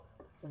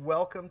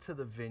welcome to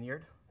the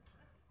Vineyard.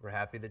 We're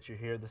happy that you're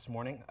here this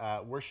morning,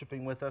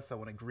 worshiping with us. I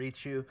want to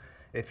greet you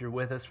if you're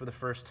with us for the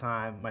first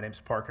time. My name's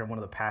Parker. I'm one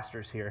of the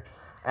pastors here.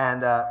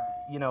 And, a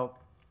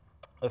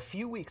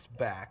few weeks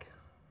back,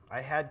 I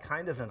had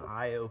kind of an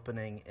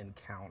eye-opening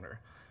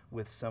encounter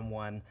with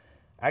someone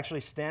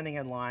actually standing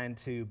in line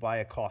to buy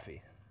a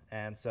coffee.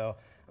 And so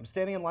I'm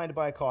standing in line to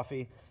buy a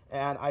coffee,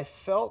 and I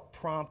felt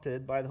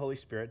prompted by the Holy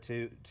Spirit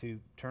to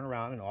turn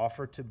around and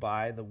offer to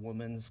buy the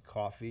woman's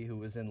coffee who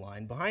was in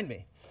line behind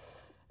me.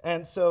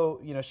 And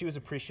so, she was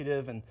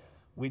appreciative, and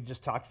we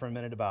just talked for a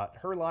minute about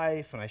her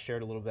life, and I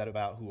shared a little bit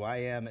about who I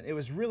am, and it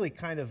was really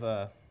kind of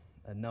a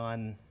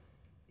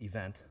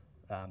non-event.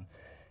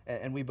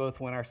 And we both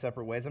went our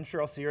separate ways. I'm sure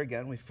I'll see her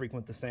again. We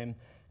frequent the same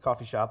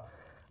coffee shop.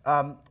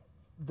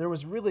 There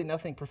was really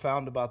nothing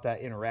profound about that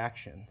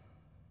interaction.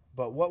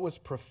 But what was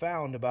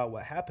profound about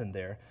what happened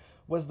there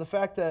was the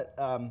fact that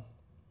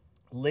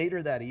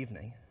later that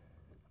evening,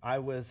 I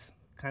was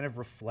kind of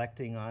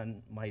reflecting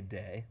on my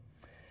day,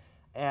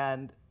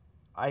 and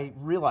I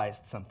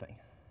realized something.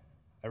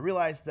 I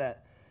realized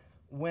that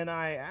when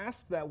I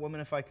asked that woman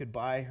if I could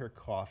buy her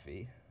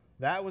coffee,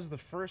 that was the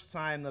first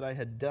time that I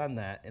had done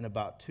that in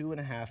about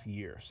 2.5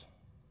 years.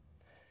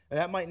 And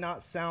that might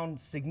not sound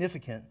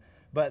significant,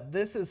 but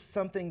this is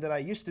something that I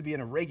used to be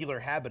in a regular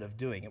habit of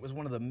doing. It was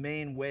one of the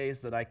main ways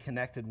that I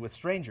connected with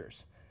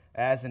strangers.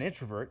 As an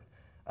introvert,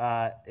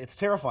 it's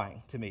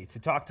terrifying to me to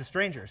talk to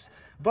strangers.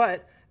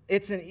 But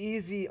it's an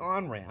easy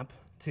on-ramp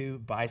to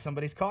buy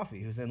somebody's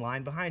coffee who's in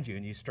line behind you,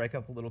 and you strike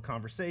up a little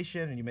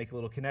conversation, and you make a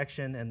little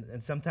connection,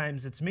 and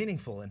sometimes it's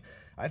meaningful. And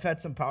I've had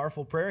some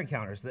powerful prayer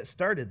encounters that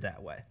started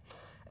that way.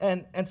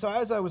 And so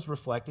as I was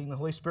reflecting, the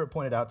Holy Spirit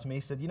pointed out to me,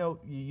 he said, you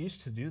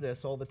used to do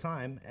this all the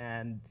time,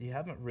 and you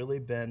haven't really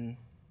been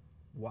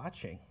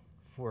watching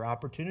for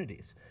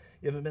opportunities.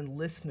 You haven't been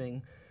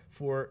listening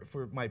for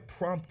my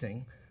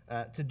prompting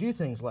to do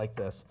things like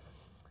this.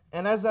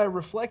 And as I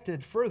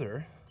reflected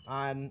further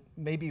on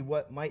maybe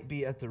what might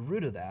be at the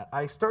root of that,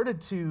 I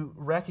started to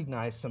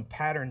recognize some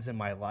patterns in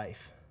my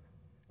life.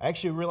 I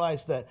actually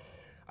realized that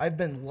I've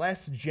been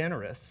less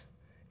generous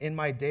in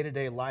my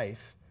day-to-day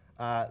life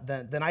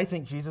than I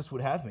think Jesus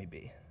would have me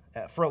be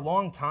for a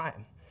long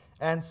time.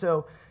 And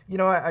so,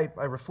 I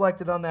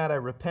reflected on that, I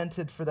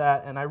repented for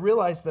that, and I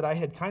realized that I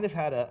had kind of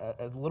had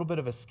a little bit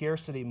of a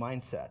scarcity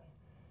mindset,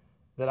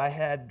 that I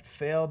had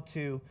failed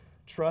to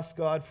trust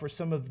God for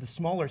some of the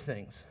smaller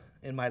things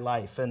in my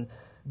life, and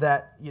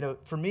that,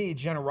 for me,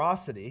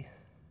 generosity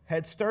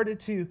had started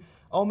to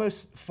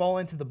almost fall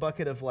into the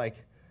bucket of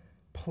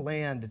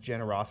planned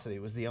generosity.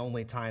 It was the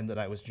only time that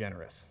I was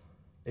generous.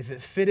 If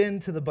it fit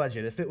into the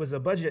budget, if it was a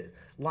budget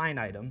line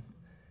item,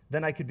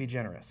 then I could be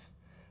generous.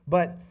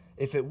 But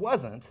if it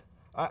wasn't,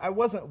 I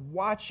wasn't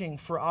watching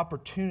for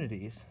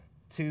opportunities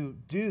to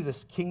do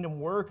this kingdom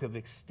work of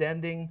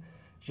extending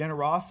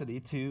generosity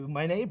to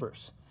my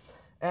neighbors.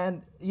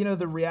 And,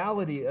 the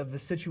reality of the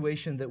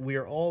situation that we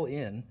are all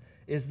in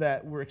is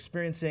that we're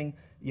experiencing,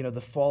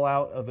 the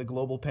fallout of a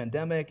global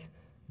pandemic,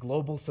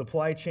 global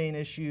supply chain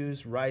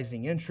issues,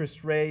 rising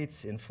interest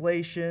rates,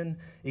 inflation,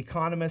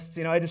 economists.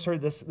 I just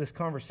heard this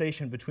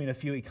conversation between a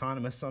few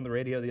economists on the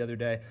radio the other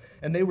day,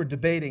 and they were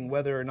debating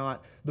whether or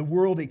not the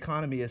world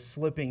economy is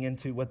slipping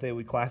into what they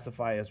would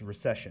classify as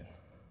recession.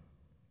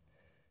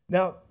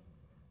 Now,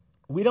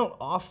 we don't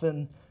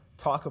often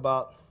talk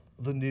about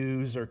the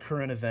news or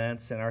current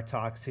events in our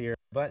talks here,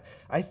 but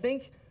I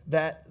think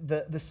that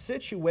the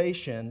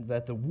situation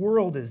that the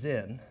world is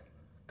in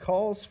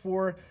calls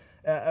for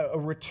a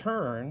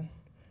return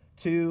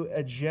to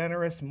a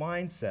generous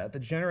mindset, the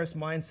generous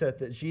mindset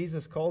that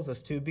Jesus calls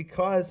us to,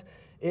 because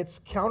it's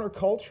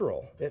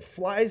countercultural. It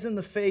flies in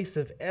the face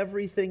of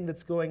everything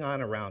that's going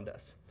on around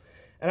us.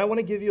 And I want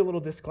to give you a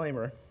little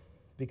disclaimer,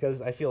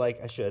 because I feel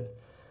like I should.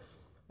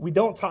 We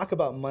don't talk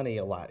about money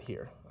a lot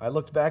here. I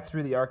looked back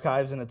through the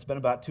archives, and it's been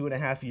about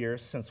 2.5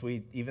 years since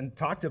we even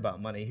talked about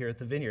money here at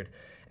the Vineyard.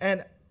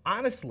 And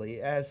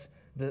honestly, as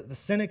the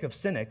cynic of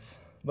cynics,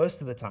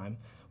 most of the time,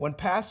 when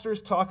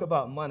pastors talk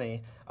about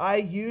money, I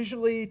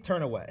usually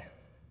turn away,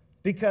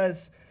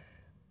 because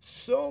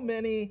so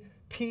many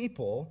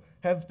people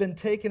have been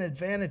taken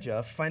advantage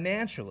of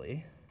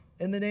financially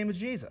in the name of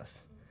Jesus.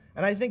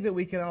 And I think that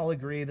we can all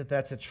agree that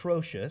that's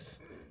atrocious,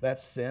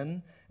 that's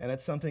sin, and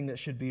it's something that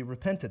should be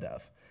repented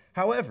of.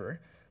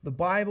 However, the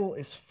Bible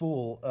is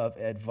full of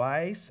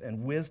advice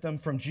and wisdom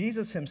from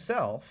Jesus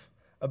himself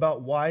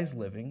about wise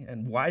living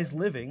and wise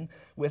living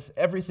with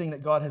everything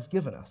that God has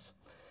given us.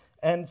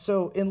 And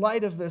so in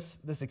light of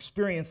this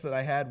experience that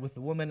I had with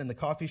the woman in the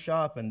coffee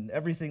shop and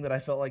everything that I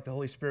felt like the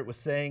Holy Spirit was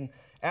saying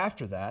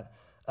after that,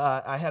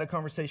 I had a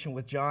conversation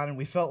with John, and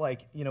we felt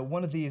like,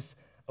 one of these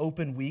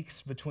open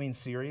weeks between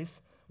series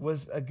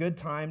was a good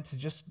time to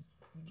just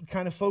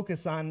kind of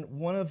focus on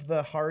one of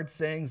the hard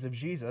sayings of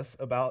Jesus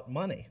about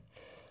money.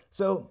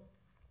 So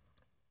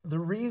the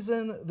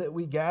reason that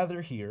we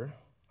gather here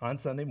on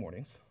Sunday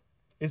mornings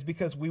is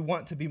because we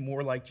want to be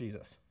more like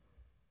Jesus.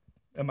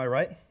 Am I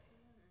right?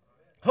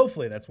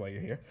 Hopefully that's why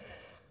you're here.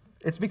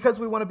 It's because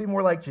we want to be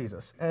more like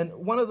Jesus. And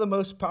one of the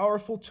most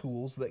powerful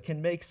tools that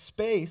can make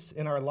space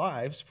in our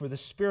lives for the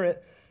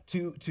Spirit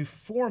to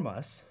form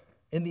us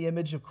in the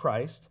image of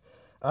Christ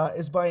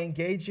is by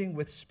engaging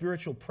with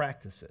spiritual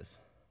practices.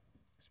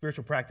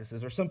 Spiritual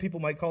practices, or some people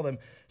might call them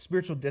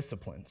spiritual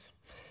disciplines.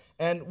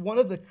 And one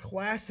of the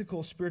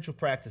classical spiritual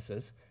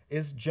practices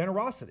is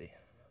generosity,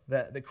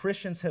 that the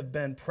Christians have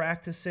been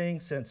practicing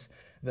since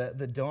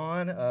the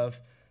dawn of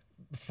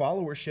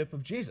followership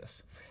of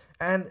Jesus.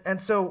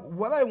 And so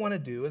what I want to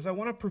do is I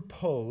want to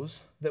propose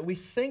that we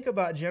think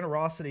about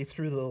generosity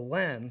through the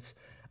lens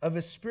of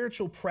a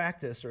spiritual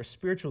practice or a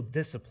spiritual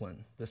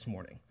discipline this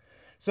morning.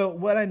 So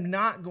what I'm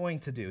not going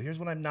to do, here's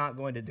what I'm not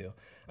going to do.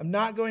 I'm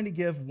not going to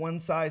give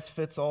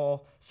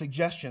one-size-fits-all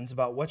suggestions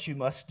about what you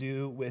must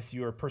do with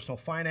your personal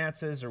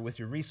finances or with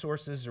your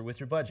resources or with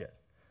your budget.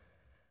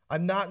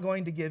 I'm not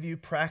going to give you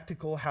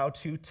practical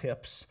how-to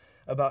tips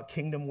about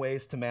kingdom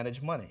ways to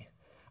manage money.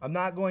 I'm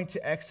not going to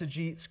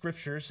exegete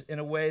scriptures in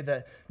a way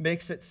that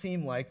makes it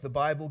seem like the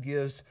Bible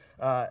gives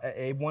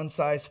a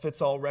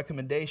one-size-fits-all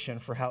recommendation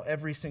for how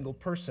every single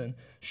person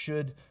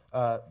should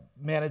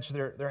manage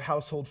their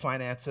household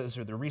finances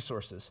or their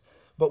resources.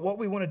 But what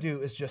we want to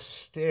do is just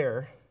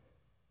stare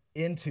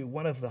into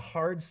one of the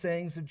hard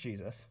sayings of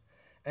Jesus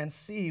and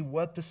see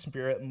what the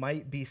Spirit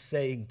might be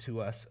saying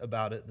to us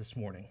about it this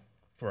morning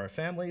for our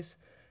families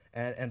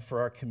and for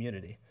our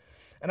community.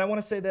 And I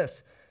want to say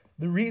this.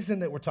 The reason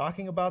that we're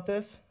talking about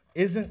this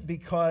isn't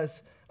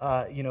because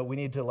we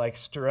need to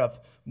stir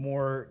up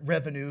more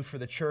revenue for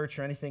the church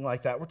or anything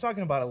like that. We're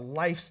talking about a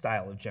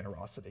lifestyle of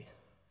generosity.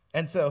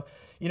 And so,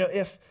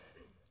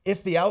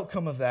 if the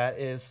outcome of that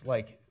is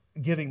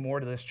giving more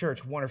to this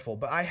church, wonderful.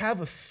 But I have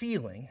a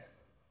feeling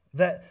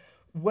that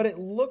what it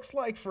looks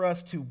like for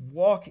us to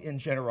walk in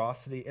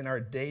generosity in our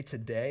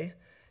day-to-day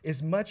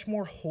is much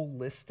more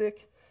holistic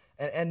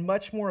and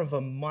much more of a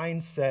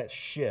mindset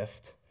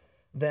shift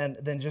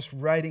than just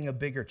writing a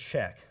bigger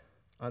check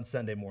on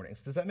Sunday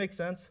mornings. Does that make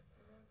sense?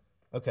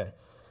 Okay.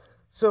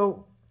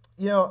 So,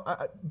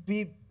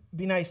 be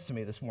nice to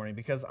me this morning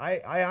because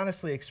I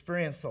honestly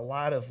experienced a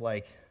lot of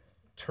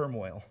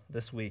turmoil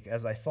this week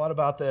as I thought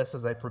about this,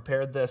 as I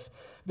prepared this,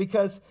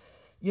 because,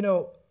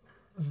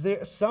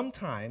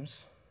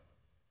 sometimes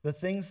the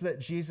things that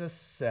Jesus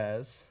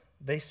says,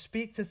 they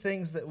speak to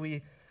things that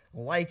we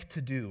like to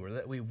do or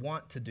that we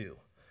want to do.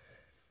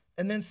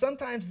 And then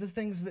sometimes the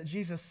things that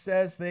Jesus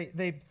says,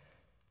 they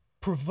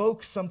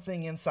provoke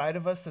something inside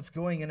of us that's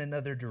going in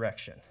another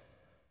direction.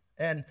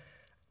 And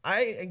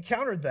I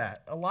encountered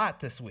that a lot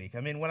this week. I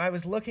mean, when I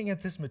was looking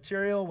at this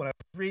material, when I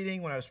was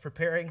reading, when I was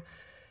preparing,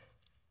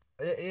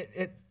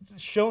 it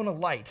shone a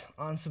light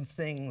on some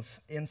things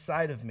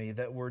inside of me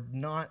that were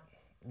not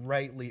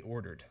rightly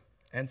ordered.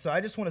 And so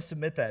I just want to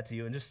submit that to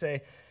you and just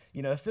say,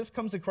 if this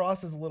comes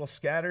across as a little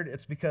scattered,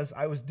 it's because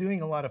I was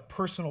doing a lot of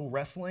personal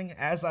wrestling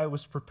as I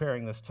was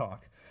preparing this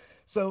talk.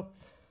 So,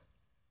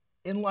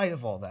 in light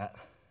of all that,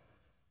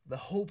 the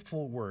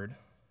hopeful word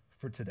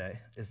for today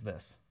is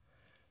this,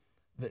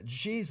 that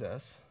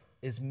Jesus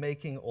is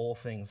making all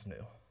things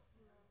new.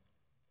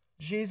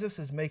 Jesus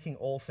is making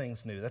all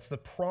things new. That's the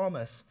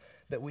promise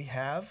that we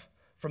have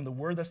from the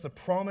Word. That's the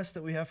promise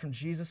that we have from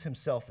Jesus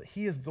himself, that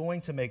he is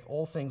going to make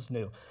all things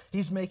new.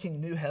 He's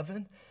making new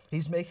heaven.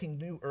 He's making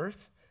new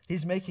earth.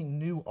 He's making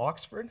new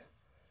Oxford.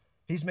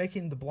 He's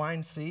making the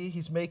blind see.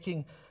 He's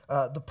making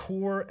the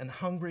poor and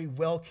hungry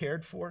well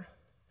cared for.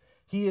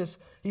 He's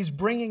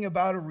bringing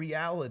about a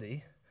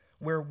reality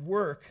where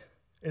work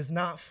is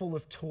not full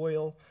of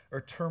toil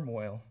or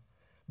turmoil,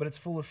 but it's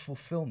full of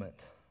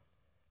fulfillment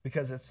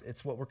because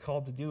it's what we're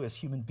called to do as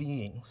human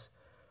beings.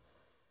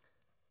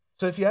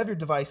 So if you have your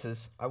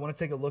devices, I want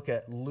to take a look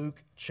at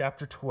Luke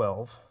chapter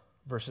 12,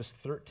 verses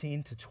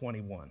 13 to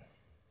 21.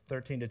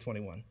 13 to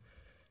 21.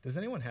 Does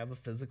anyone have a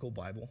physical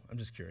Bible? I'm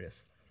just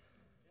curious.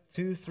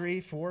 2, 3,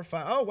 4,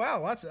 5. Oh,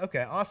 wow. Lots.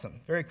 Okay, awesome.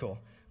 Very cool.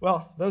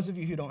 Well, those of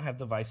you who don't have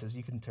devices,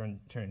 you can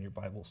turn your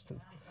Bibles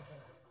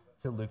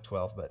to Luke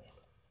 12. But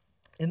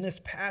in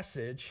this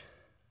passage,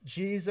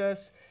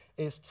 Jesus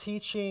is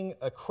teaching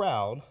a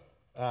crowd,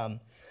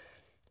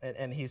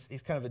 and he's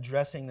kind of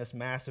addressing this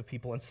mass of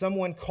people. And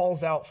someone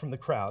calls out from the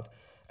crowd,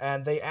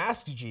 and they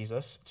ask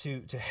Jesus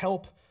to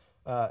help.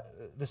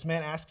 This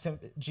man asks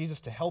Jesus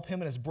to help him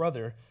and his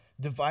brother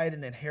divide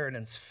an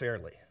inheritance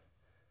fairly.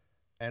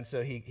 And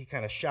so he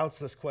kind of shouts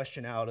this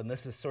question out, and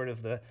this is sort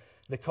of the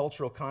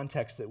cultural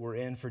context that we're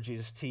in for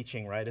Jesus'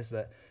 teaching, right, is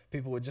that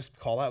people would just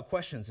call out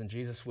questions, and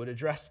Jesus would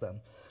address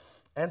them.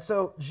 And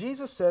so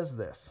Jesus says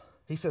this.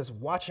 He says,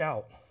 "Watch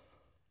out.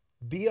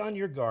 Be on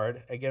your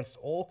guard against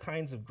all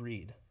kinds of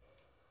greed.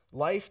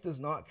 Life does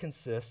not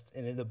consist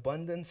in an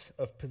abundance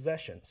of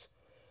possessions."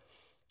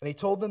 And he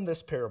told them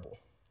this parable.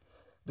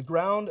 The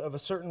ground of a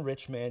certain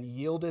rich man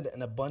yielded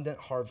an abundant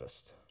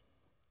harvest.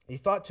 He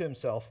thought to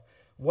himself,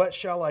 "What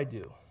shall I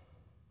do?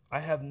 I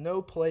have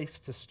no place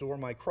to store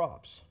my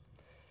crops."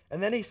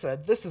 And then he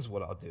said, "This is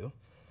what I'll do.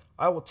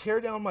 I will tear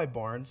down my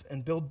barns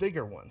and build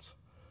bigger ones,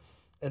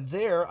 and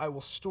there I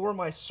will store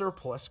my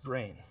surplus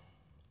grain.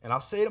 And I'll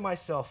say to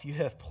myself, you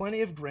have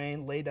plenty of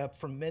grain laid up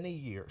for many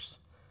years.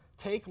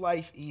 Take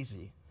life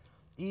easy.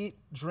 Eat,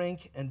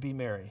 drink, and be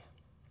merry.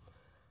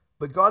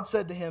 But God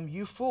said to him,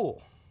 you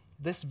fool,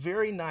 this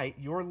very night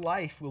your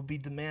life will be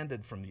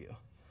demanded from you.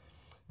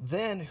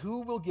 Then who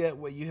will get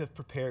what you have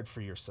prepared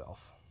for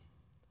yourself?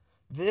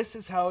 This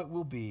is how it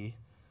will be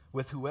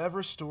with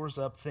whoever stores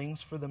up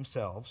things for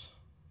themselves,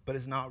 but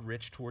is not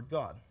rich toward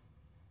God.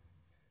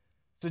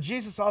 So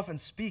Jesus often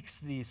speaks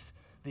these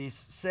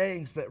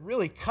sayings that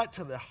really cut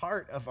to the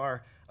heart of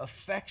our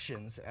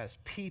affections as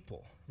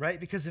people, right?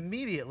 Because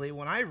immediately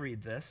when I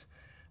read this,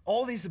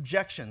 all these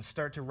objections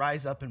start to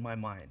rise up in my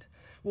mind.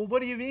 Well,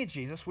 what do you mean,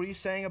 Jesus? What are you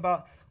saying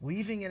about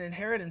leaving an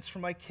inheritance for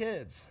my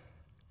kids?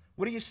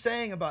 What are you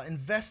saying about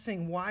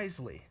investing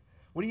wisely?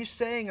 What are you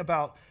saying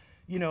about,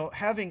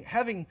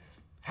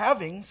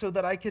 having so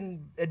that I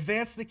can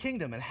advance the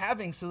kingdom and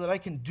having so that I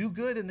can do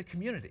good in the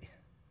community?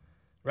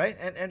 Right?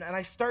 And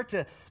I start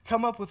to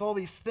come up with all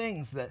these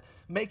things that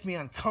make me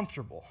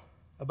uncomfortable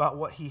about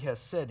what he has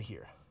said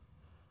here.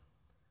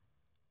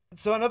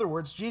 So in other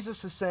words,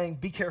 Jesus is saying,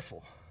 be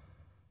careful.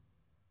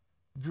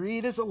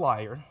 Greed is a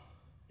liar,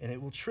 and it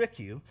will trick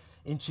you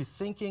into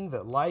thinking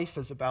that life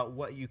is about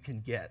what you can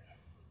get.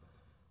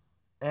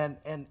 And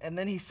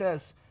then he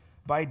says,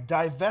 by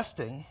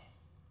divesting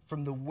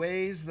from the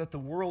ways that the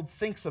world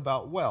thinks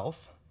about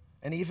wealth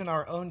and even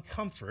our own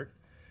comfort,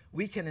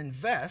 we can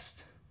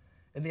invest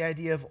in the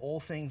idea of all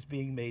things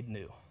being made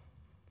new.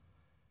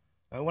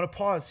 I want to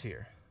pause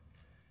here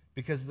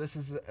because this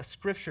is a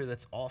scripture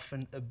that's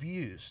often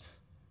abused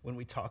when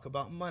we talk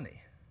about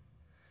money.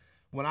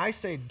 When I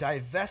say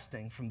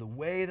divesting from the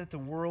way that the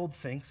world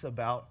thinks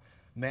about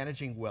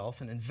managing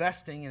wealth and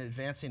investing and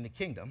advancing the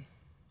kingdom,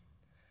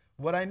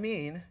 what I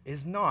mean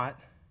is not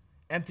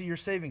empty your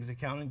savings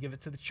account and give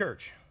it to the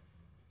church.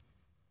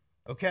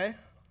 Okay?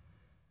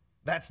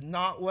 That's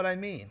not what I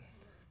mean.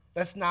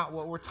 That's not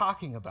what we're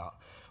talking about.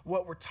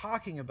 What we're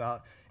talking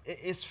about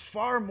is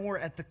far more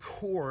at the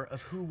core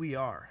of who we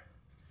are.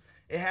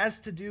 It has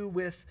to do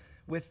with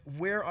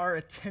where our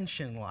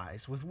attention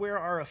lies, with where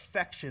our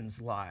affections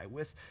lie,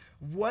 with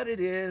what it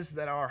is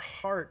that our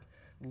heart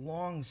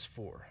longs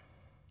for.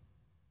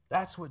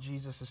 That's what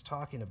Jesus is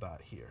talking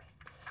about here.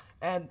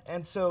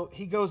 And so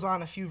he goes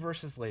on a few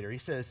verses later. He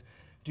says,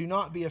 do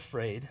not be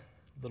afraid,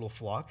 little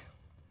flock,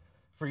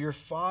 for your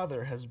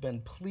Father has been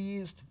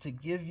pleased to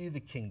give you the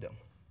kingdom.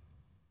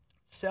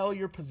 Sell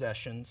your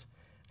possessions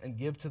and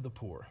give to the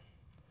poor.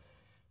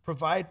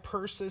 Provide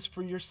purses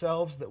for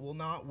yourselves that will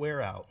not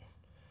wear out,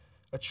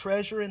 a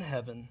treasure in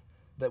heaven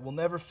that will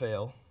never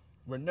fail,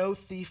 where no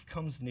thief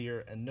comes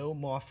near and no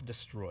moth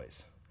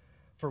destroys.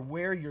 For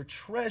where your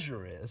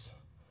treasure is,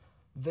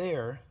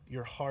 there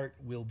your heart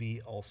will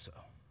be also.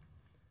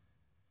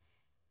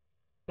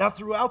 Now,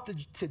 throughout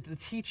the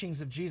teachings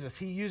of Jesus,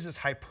 he uses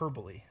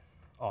hyperbole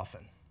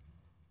often.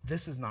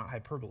 This is not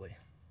hyperbole.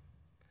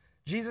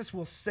 Jesus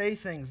will say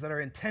things that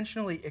are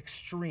intentionally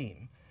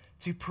extreme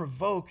to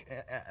provoke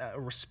a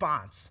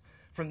response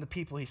from the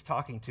people he's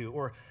talking to,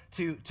 or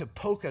to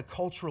poke a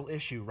cultural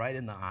issue right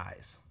in the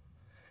eyes.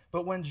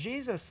 But when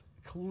Jesus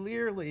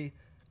clearly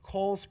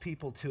calls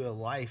people to a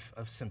life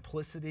of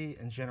simplicity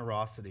and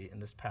generosity in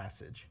this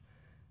passage,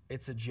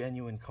 it's a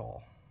genuine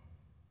call.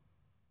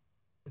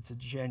 It's a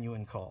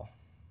genuine call.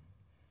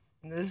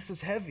 And this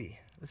is heavy.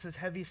 This is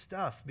heavy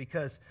stuff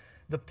because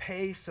the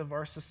pace of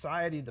our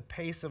society, the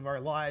pace of our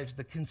lives,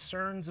 the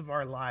concerns of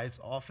our lives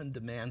often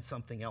demand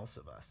something else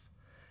of us.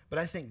 But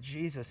I think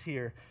Jesus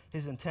here,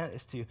 his intent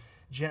is to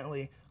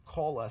gently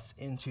call us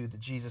into the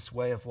Jesus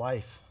way of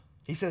life.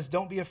 He says,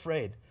 don't be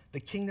afraid. The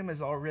kingdom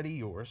is already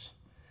yours.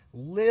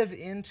 Live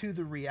into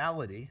the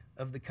reality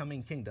of the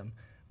coming kingdom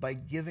by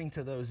giving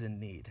to those in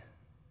need.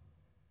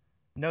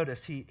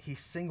 Notice he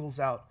singles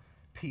out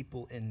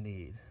people in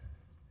need,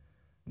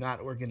 not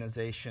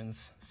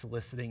organizations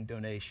soliciting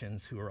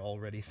donations who are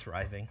already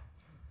thriving,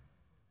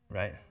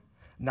 right?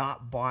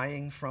 Not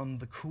buying from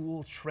the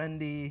cool,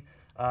 trendy,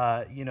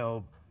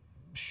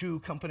 shoe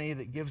company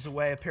that gives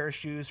away a pair of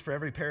shoes for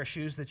every pair of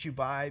shoes that you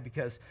buy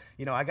because,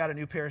 I got a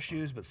new pair of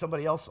shoes, but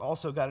somebody else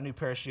also got a new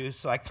pair of shoes,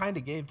 so I kind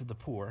of gave to the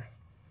poor.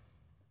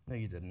 No,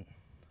 you didn't,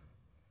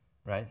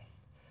 right?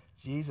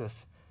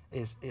 Jesus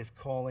is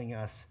calling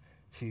us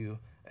to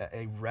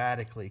a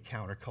radically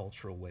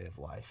countercultural way of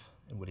life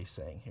in what he's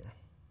saying here.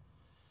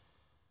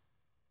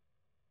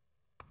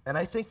 And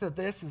I think that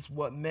this is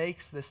what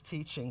makes this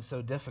teaching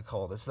so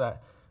difficult, is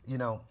that,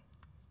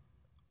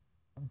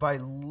 by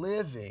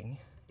living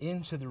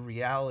into the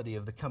reality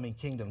of the coming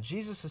kingdom,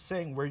 Jesus is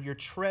saying where your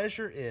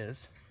treasure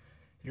is,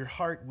 your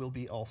heart will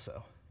be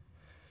also.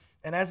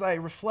 And as I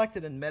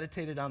reflected and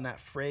meditated on that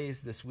phrase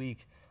this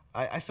week,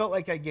 I felt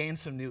like I gained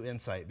some new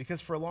insight,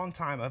 because for a long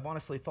time I've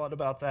honestly thought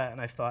about that,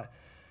 and I've thought,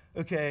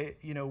 okay,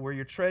 where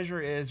your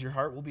treasure is, your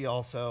heart will be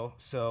also.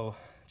 So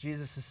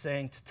Jesus is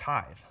saying to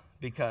tithe,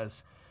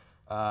 because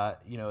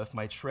if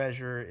my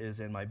treasure is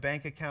in my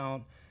bank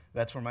account,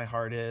 that's where my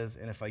heart is,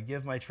 and if I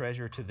give my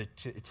treasure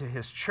to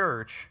his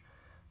church,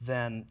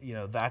 then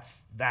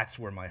that's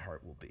where my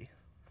heart will be.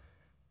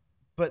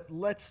 But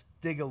let's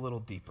dig a little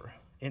deeper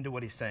into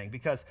what he's saying,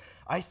 because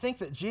I think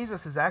that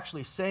Jesus is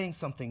actually saying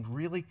something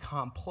really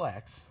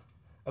complex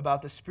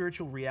about the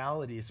spiritual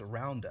realities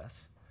around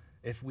us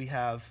if we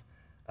have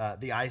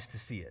the eyes to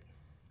see it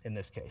in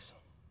this case.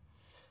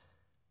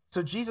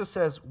 So Jesus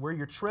says, where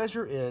your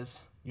treasure is,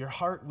 your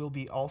heart will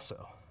be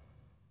also.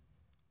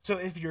 So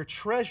if your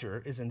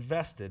treasure is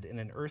invested in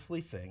an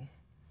earthly thing,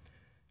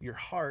 your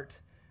heart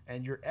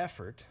and your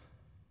effort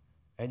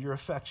and your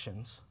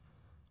affections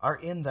are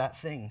in that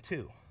thing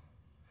too.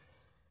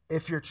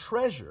 If your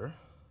treasure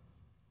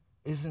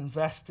is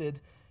invested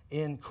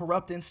in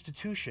corrupt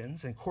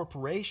institutions and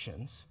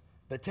corporations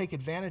that take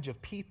advantage of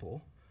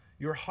people,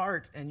 your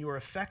heart and your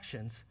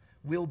affections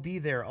will be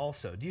there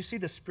also. Do you see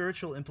the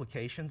spiritual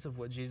implications of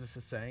what Jesus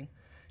is saying?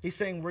 He's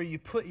saying where you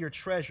put your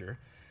treasure,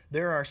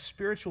 there are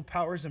spiritual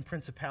powers and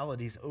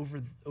principalities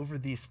over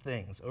these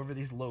things, over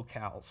these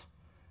locales.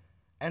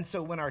 And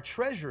so when our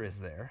treasure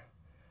is there,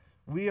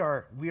 we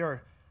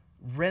are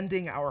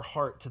rending our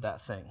heart to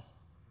that thing,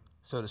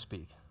 so to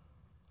speak.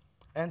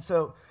 And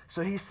so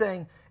he's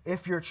saying,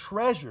 if your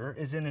treasure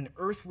is in an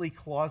earthly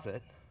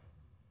closet,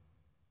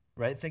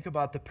 right? Think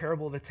about the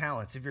parable of the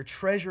talents. If your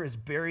treasure is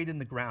buried in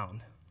the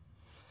ground,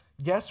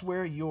 guess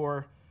where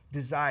your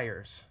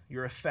desires,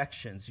 your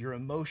affections, your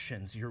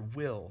emotions, your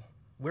will,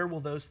 where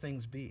will those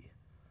things be?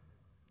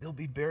 They'll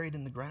be buried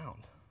in the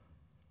ground.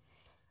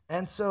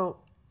 And so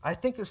I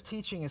think this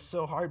teaching is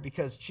so hard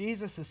because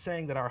Jesus is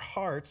saying that our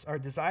hearts, our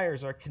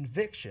desires, our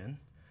conviction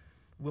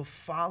will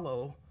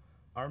follow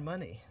our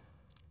money.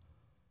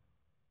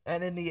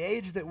 And in the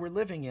age that we're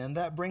living in,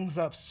 that brings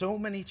up so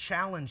many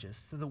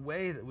challenges to the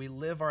way that we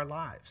live our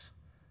lives.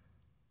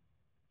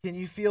 Can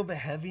you feel the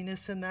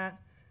heaviness in that?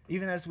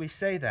 Even as we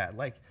say that,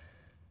 like,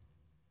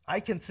 I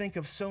can think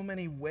of so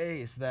many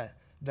ways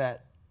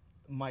that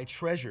my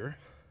treasure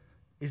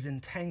is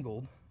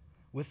entangled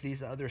with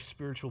these other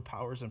spiritual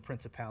powers and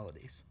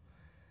principalities.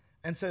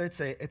 And so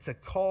it's a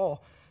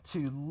call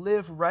to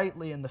live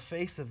rightly in the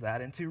face of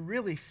that and to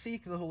really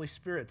seek the Holy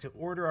Spirit to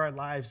order our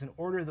lives and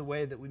order the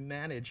way that we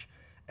manage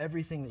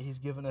everything that he's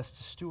given us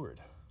to steward.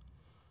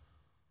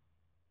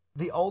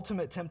 The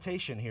ultimate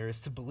temptation here is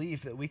to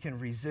believe that we can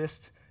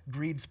resist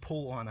greed's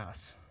pull on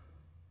us.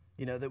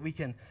 You know, that we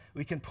can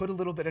put a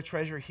little bit of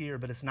treasure here,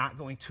 but it's not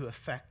going to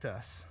affect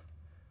us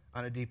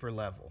on a deeper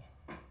level.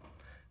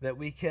 That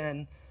we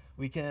can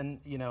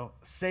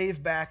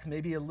save back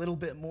maybe a little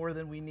bit more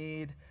than we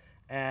need,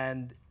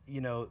 and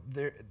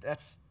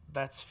that's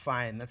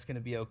fine. That's going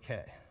to be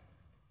okay,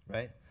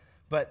 right?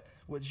 But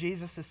what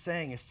Jesus is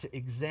saying is to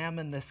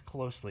examine this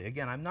closely.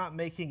 Again, I'm not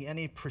making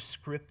any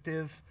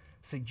prescriptive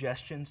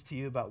suggestions to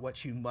you about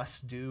what you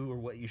must do or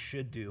what you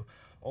should do.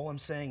 All I'm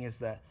saying is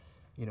that,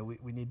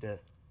 we need to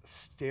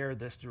stare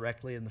this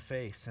directly in the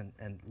face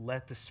and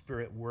let the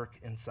Spirit work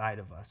inside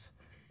of us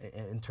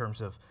in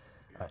terms of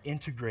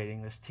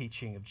integrating this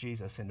teaching of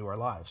Jesus into our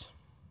lives.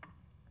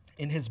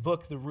 In his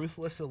book, The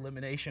Ruthless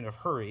Elimination of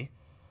Hurry,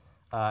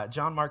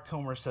 John Mark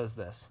Comer says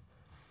this: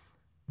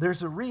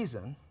 there's a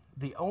reason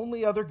the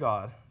only other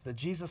god that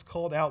Jesus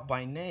called out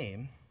by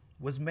name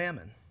was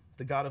Mammon,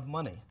 the god of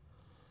money,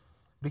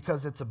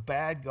 because it's a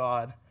bad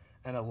god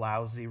and a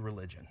lousy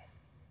religion.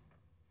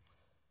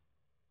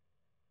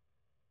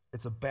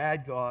 It's a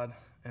bad god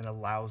and a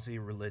lousy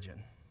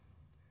religion.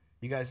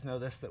 You guys know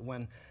this, that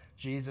when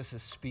Jesus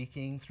is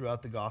speaking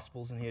throughout the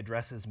Gospels and he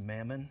addresses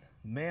Mammon,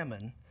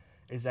 Mammon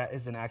is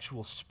an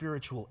actual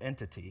spiritual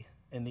entity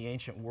in the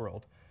ancient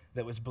world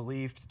that was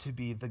believed to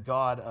be the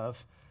god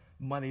of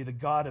money, the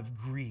god of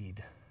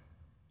greed,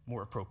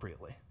 more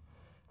appropriately.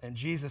 And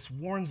Jesus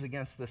warns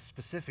against this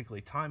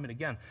specifically time and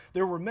again.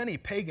 There were many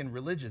pagan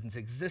religions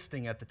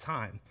existing at the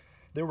time.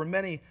 There were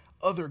many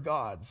other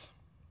gods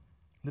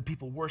that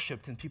people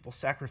worshipped and people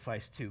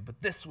sacrificed to, but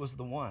this was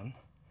the one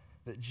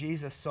that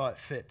Jesus saw it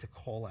fit to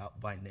call out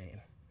by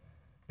name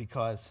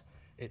because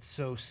it's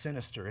so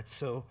sinister, it's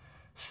so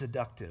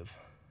seductive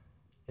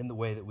in the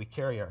way that we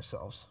carry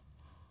ourselves.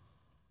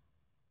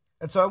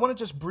 And so I want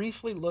to just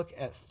briefly look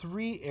at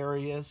 3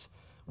 areas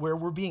where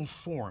we're being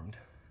formed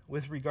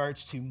with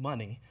regards to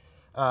money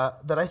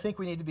that I think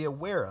we need to be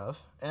aware of,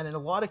 and in a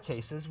lot of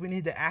cases, we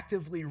need to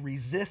actively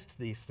resist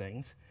these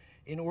things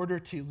in order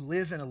to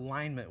live in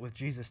alignment with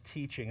Jesus'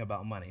 teaching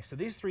about money. So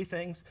these 3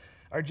 things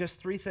are just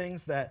 3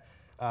 things that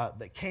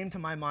came to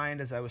my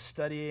mind as I was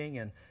studying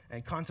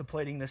and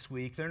contemplating this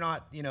week. They're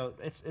not,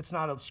 it's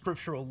not a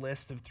scriptural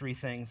list of 3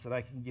 things that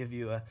I can give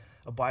you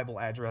a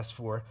Bible address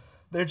for.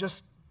 They're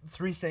just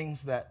 3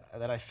 things that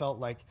I felt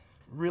like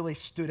really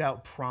stood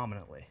out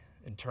prominently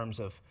in terms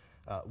of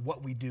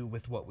what we do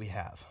with what we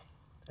have.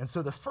 And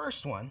so the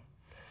first one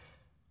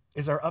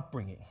is our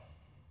upbringing.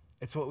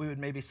 It's what we would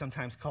maybe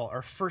sometimes call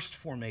our first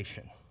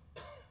formation.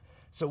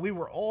 So we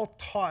were all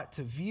taught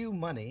to view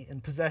money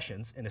and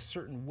possessions in a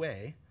certain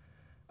way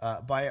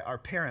by our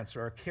parents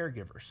or our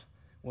caregivers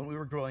when we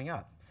were growing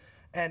up.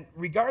 And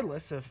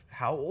regardless of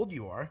how old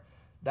you are,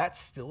 that's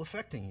still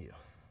affecting you.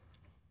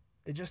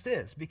 It just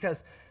is,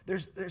 because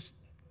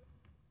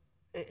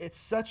it's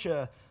such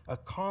a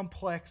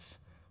complex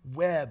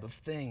web of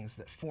things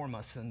that form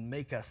us and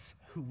make us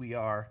who we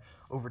are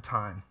over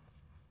time.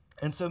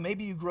 And so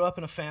maybe you grew up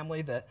in a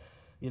family that,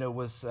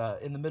 was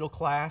in the middle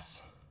class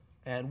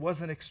and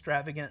wasn't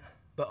extravagant,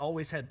 but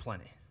always had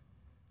plenty.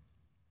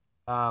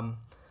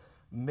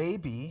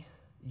 Maybe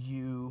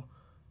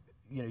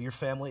your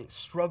family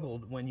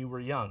struggled when you were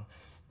young,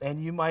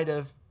 and you might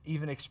have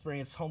even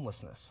experienced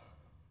homelessness.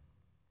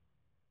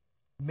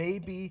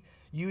 Maybe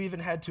you even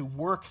had to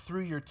work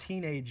through your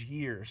teenage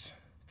years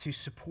to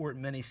support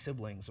many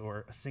siblings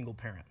or a single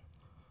parent.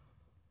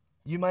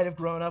 You might have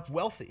grown up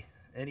wealthy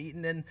and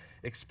eaten in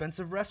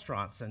expensive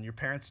restaurants, and your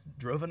parents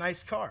drove a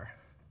nice car.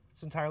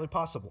 It's entirely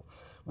possible.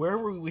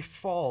 Wherever we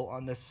fall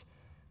on this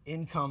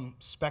income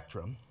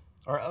spectrum,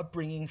 our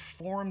upbringing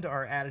formed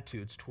our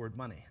attitudes toward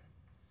money.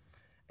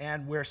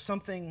 And where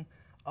something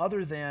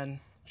other than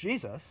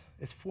Jesus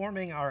is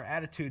forming our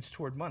attitudes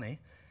toward money,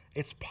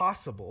 it's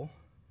possible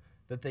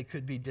that they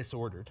could be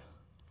disordered.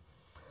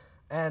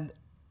 And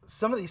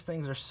some of these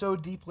things are so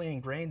deeply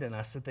ingrained in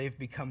us that they've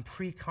become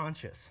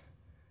pre-conscious.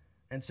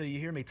 And so you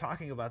hear me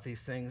talking about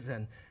these things,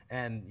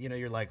 and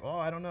you're like, oh,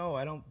 I don't know,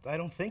 I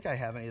don't think I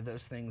have any of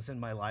those things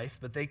in my life,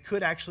 but they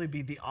could actually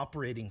be the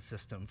operating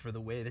system for the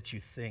way that you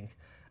think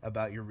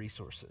about your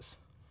resources.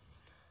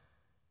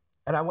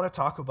 And I want to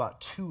talk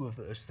about two of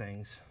those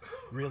things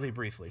really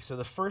briefly. So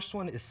the first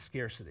one is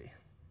scarcity.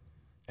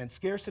 And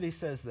scarcity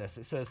says this.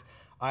 It says,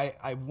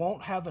 I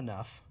won't have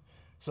enough,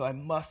 so I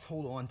must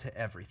hold on to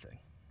everything.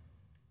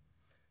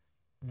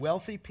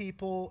 Wealthy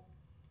people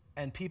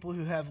and people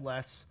who have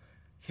less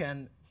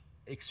can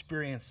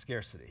experience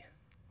scarcity.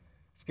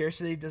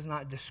 Scarcity does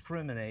not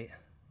discriminate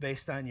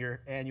based on your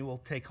annual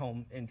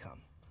take-home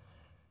income.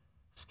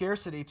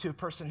 Scarcity to a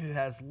person who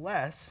has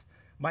less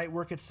might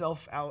work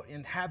itself out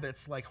in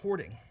habits like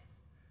hoarding,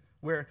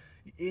 where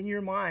in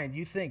your mind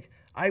you think,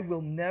 I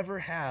will never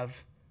have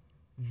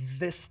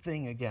this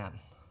thing again.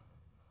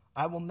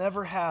 I will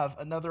never have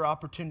another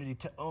opportunity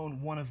to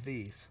own one of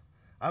these.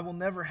 I will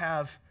never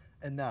have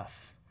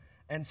enough.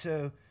 And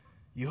so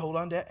you hold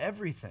on to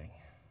everything.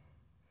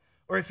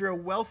 Or if you're a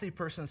wealthy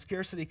person,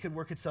 scarcity could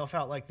work itself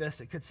out like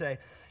this. It could say,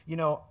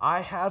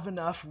 I have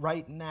enough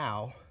right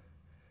now,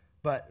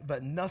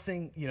 but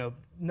nothing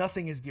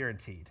is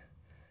guaranteed.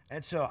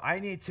 And so I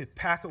need to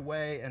pack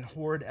away and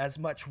hoard as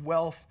much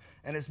wealth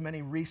and as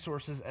many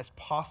resources as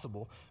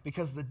possible,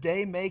 because the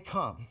day may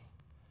come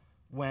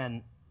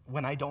when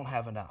I don't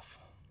have enough.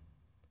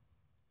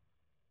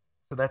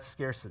 So that's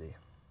scarcity.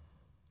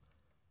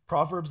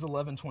 Proverbs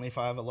 11:25,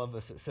 I love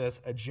this. It says,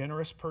 a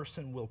generous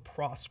person will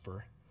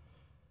prosper.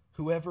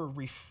 Whoever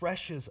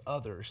refreshes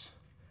others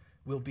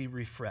will be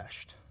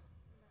refreshed.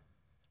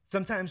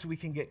 Sometimes we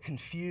can get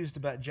confused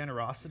about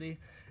generosity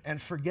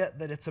and forget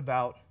that it's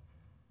about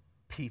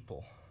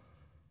people.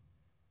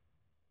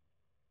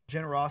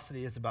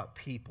 Generosity is about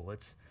people.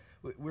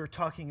 We're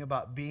talking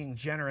about being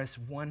generous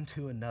one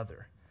to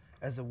another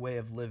as a way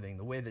of living,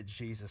 the way that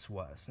Jesus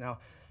was. Now,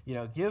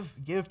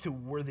 give to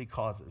worthy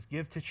causes,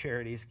 give to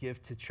charities,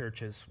 give to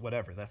churches,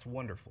 whatever. That's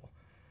wonderful.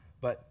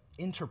 But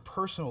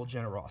interpersonal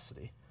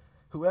generosity,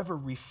 whoever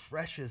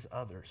refreshes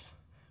others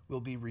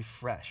will be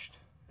refreshed.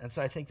 And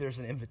so I think there's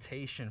an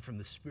invitation from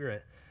the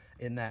Spirit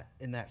in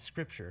that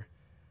scripture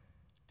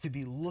to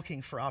be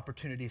looking for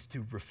opportunities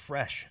to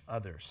refresh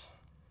others,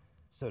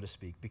 so to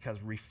speak,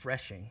 because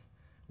refreshing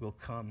will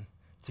come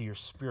to your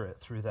spirit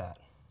through that.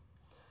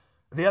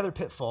 The other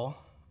pitfall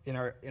in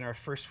our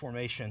first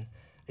formation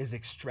is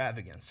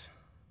extravagance.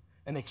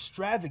 And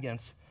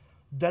extravagance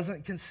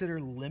doesn't consider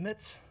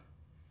limits,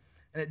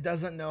 and it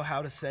doesn't know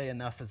how to say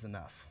enough is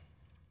enough.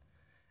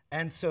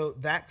 And so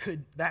that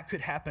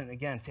could happen,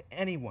 again, to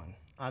anyone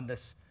on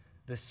this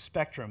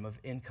spectrum of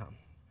income.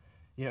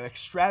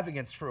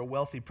 Extravagance for a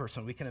wealthy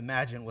person, we can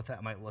imagine what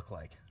that might look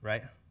like,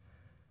 right?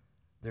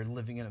 They're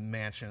living in a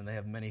mansion, and they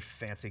have many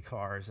fancy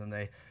cars, and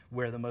they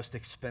wear the most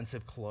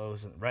expensive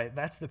clothes, right?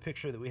 That's the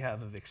picture that we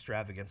have of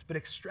extravagance. But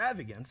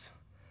extravagance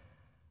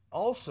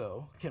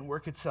also can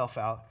work itself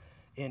out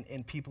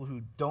in people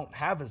who don't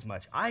have as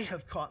much. I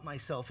have caught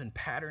myself in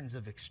patterns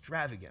of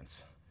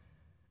extravagance,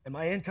 and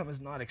my income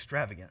is not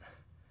extravagant.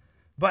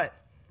 But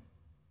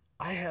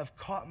I have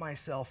caught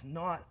myself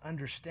not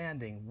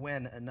understanding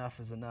when enough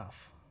is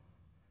enough,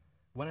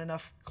 when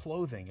enough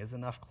clothing is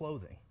enough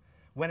clothing,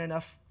 when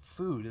enough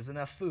food is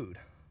enough food,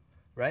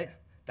 right?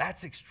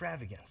 That's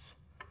extravagance.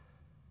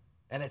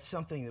 And it's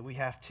something that we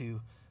have to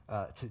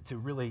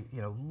really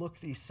look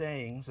these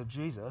sayings of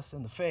Jesus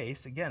in the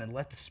face, again, and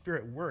let the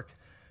Spirit work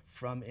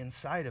from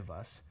inside of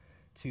us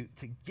to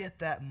get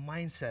that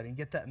mindset and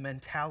get that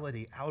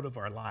mentality out of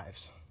our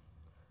lives.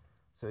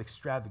 So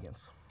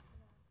extravagance.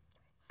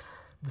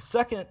 The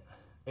second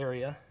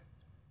area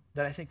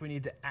that I think we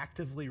need to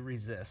actively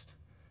resist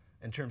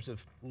in terms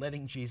of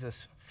letting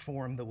Jesus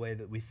form the way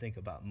that we think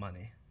about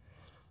money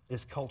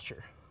is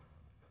culture.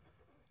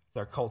 It's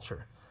our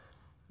culture.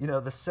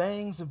 The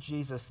sayings of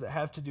Jesus that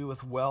have to do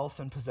with wealth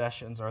and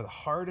possessions are the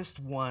hardest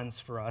ones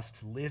for us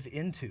to live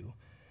into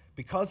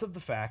because of the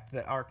fact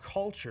that our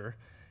culture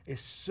is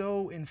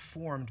so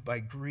informed by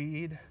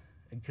greed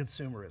and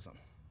consumerism.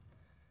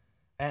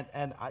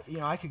 And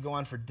I could go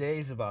on for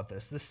days about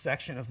this. This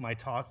section of my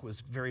talk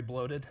was very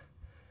bloated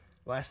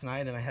last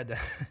night, and I had to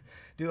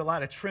do a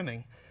lot of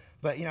trimming.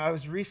 But, I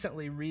was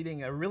recently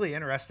reading a really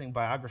interesting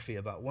biography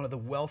about one of the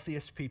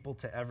wealthiest people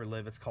to ever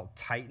live. It's called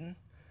Titan,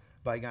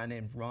 by a guy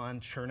named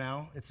Ron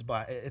Chernow. It's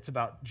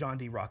about John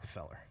D.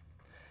 Rockefeller.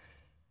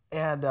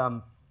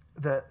 And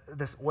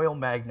this oil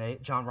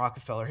magnate, John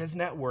Rockefeller, his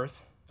net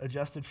worth,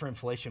 adjusted for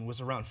inflation, was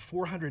around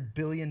 $400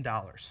 billion.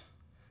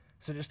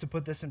 So just to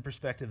put this in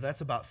perspective,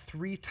 that's about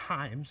 3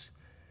 times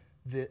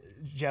the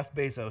Jeff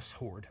Bezos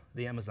hoard,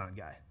 the Amazon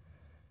guy.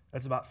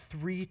 That's about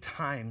 3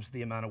 times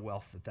the amount of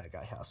wealth that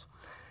guy has.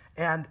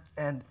 And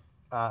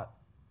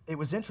it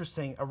was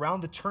interesting,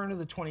 around the turn of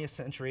the 20th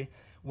century,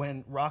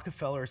 when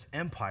Rockefeller's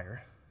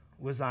empire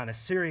was on a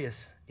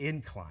serious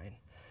incline,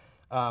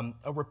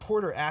 a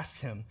reporter asked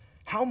him,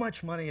 how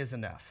much money is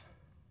enough?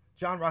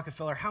 John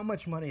Rockefeller, how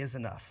much money is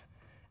enough?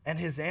 And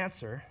his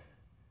answer,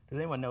 does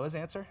anyone know his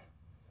answer?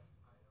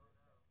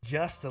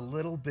 Just a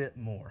little bit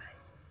more.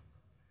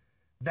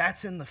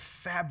 That's in the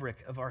fabric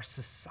of our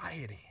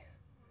society.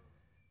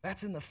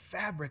 That's in the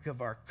fabric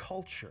of our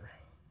culture.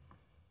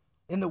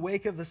 In the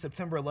wake of the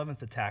September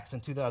 11th attacks in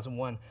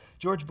 2001,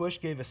 George Bush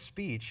gave a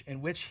speech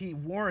in which he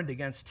warned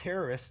against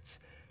terrorists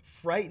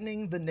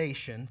frightening the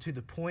nation to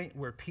the point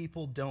where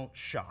people don't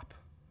shop.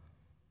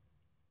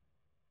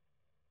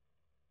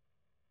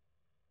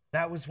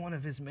 That was one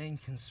of his main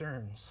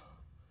concerns.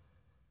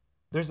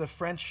 There's a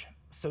French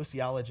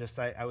sociologist.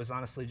 I was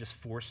honestly just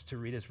forced to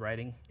read his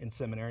writing in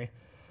seminary.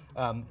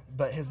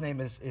 But his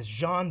name is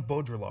Jean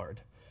Baudrillard.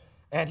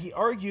 And he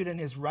argued in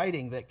his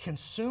writing that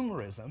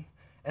consumerism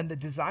and the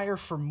desire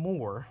for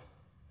more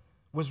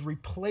was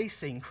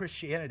replacing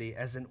Christianity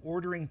as an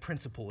ordering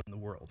principle in the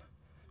world,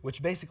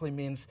 which basically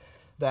means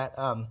that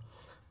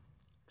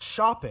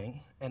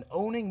shopping and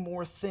owning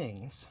more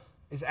things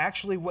is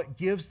actually what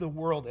gives the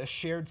world a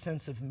shared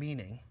sense of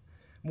meaning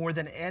more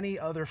than any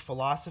other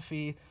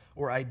philosophy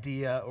or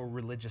idea or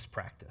religious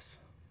practice.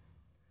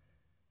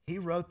 He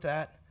wrote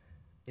that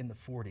in the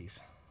 40s.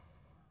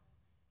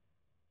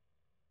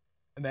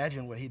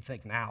 Imagine what he'd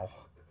think now,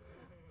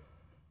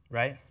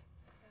 right?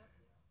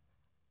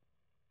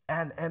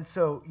 And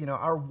so,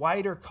 our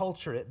wider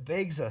culture, it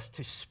begs us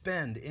to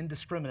spend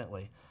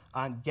indiscriminately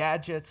on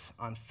gadgets,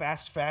 on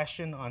fast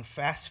fashion, on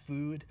fast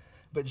food,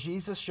 but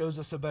Jesus shows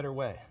us a better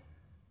way,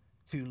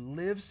 to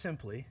live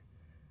simply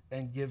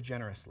and give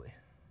generously.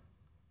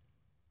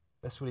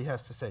 That's what he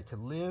has to say, to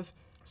live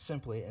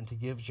simply and to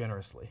give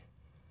generously.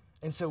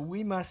 And so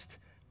we must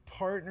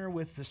partner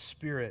with the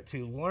Spirit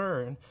to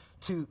learn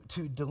to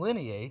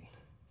delineate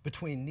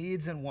between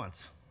needs and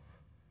wants.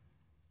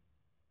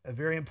 A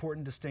very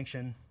important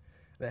distinction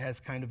that has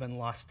kind of been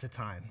lost to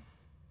time,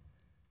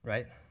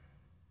 right?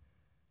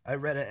 I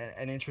read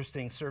an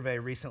interesting survey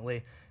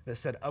recently that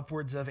said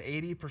upwards of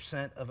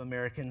 80% of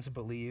Americans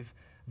believe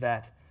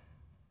that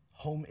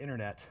home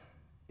internet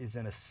is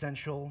an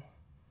essential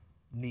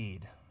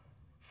need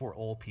for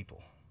all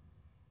people.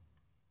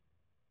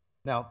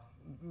 Now,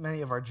 many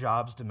of our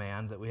jobs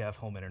demand that we have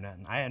home internet,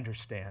 and I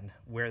understand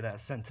where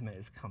that sentiment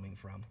is coming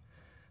from.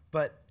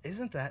 But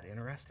isn't that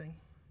interesting?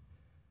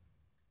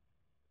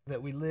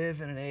 That we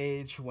live in an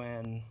age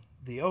when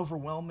the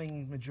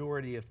overwhelming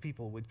majority of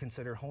people would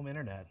consider home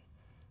internet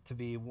to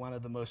be one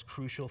of the most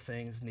crucial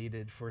things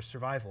needed for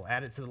survival.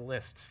 Add it to the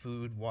list: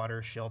 food,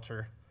 water,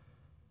 shelter,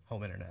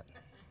 home internet.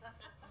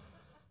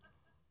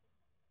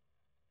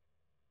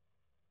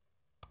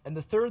 And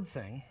the third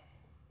thing,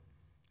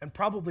 and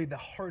probably the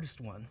hardest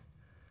one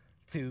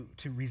to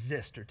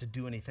resist or to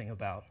do anything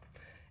about,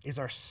 is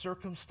our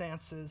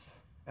circumstances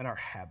and our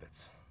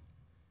habits.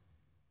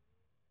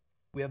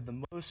 We have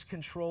the most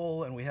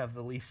control and we have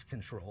the least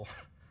control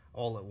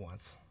all at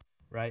once,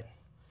 right?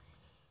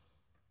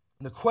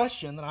 And the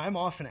question that I'm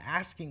often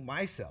asking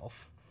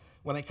myself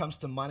when it comes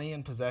to money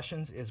and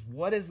possessions is,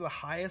 what is the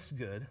highest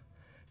good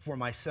for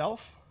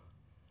myself,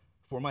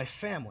 for my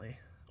family,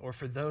 or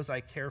for those I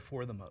care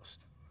for the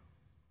most?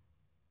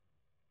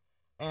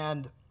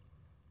 And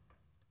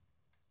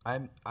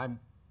I'm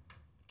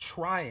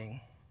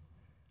trying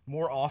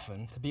more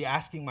often to be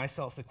asking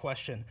myself the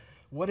question,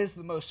 what is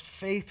the most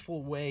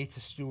faithful way to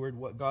steward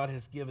what God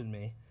has given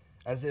me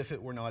as if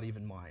it were not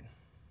even mine?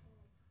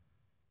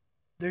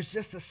 There's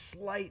just a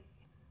slight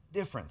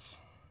difference.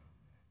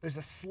 There's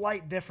a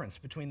slight difference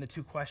between the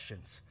two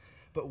questions,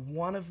 but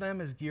one of them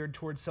is geared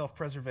toward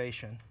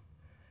self-preservation,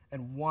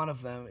 and one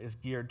of them is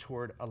geared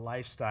toward a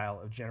lifestyle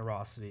of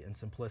generosity and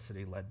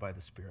simplicity led by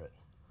the Spirit.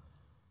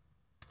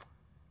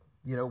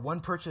 One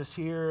purchase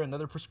here,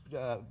 another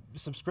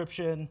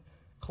subscription,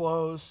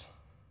 clothes,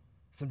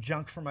 some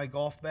junk for my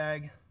golf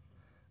bag.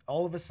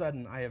 All of a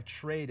sudden, I have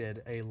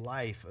traded a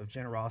life of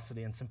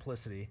generosity and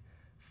simplicity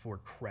for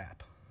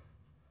crap.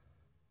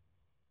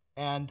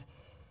 And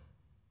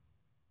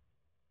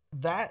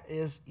that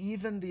is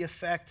even the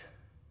effect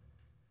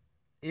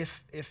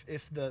if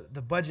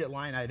the budget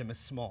line item is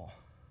small.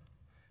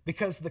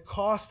 Because the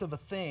cost of a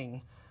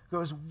thing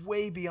goes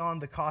way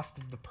beyond the cost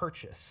of the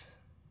purchase.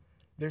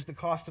 There's the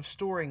cost of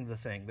storing the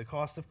thing, the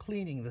cost of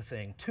cleaning the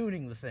thing,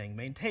 tuning the thing,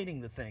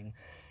 maintaining the thing,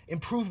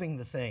 improving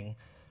the thing,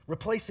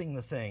 replacing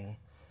the thing.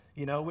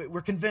 You know,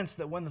 we're convinced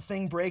that when the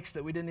thing breaks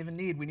that we didn't even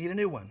need, we need a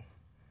new one.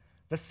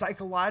 The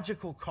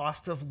psychological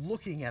cost of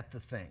looking at the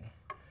thing.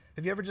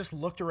 Have you ever just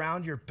looked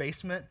around your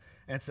basement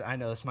and said, I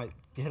know this might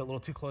hit a little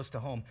too close to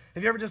home.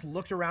 Have you ever just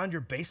looked around your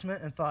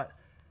basement and thought,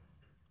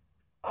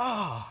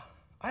 I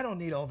don't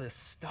need all this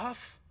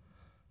stuff?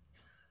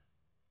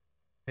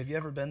 Have you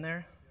ever been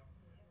there?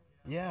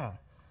 Yeah.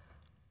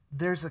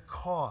 There's a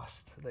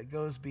cost that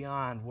goes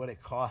beyond what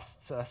it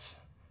costs us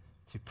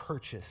to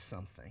purchase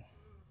something.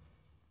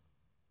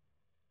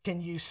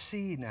 Can you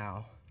see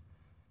now,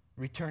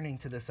 returning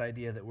to this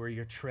idea that where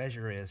your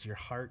treasure is, your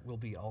heart will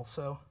be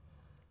also?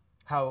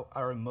 How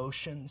our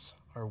emotions,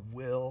 our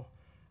will,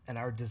 and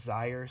our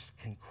desires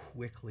can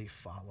quickly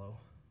follow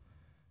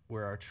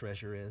where our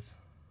treasure is.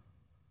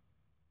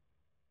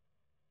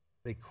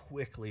 They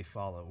quickly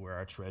follow where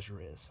our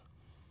treasure is.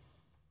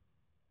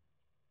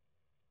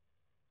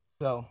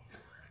 So,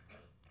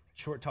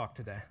 short talk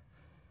today.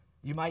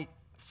 You might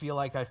feel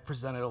like I've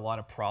presented a lot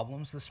of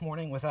problems this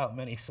morning without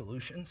many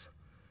solutions.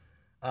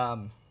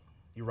 You're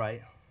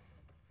right.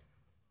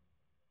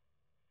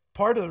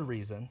 Part of the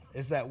reason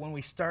is that when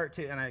we start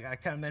to, and I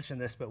kind of mentioned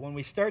this, but when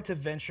we start to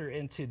venture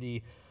into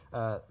the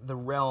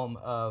realm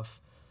of,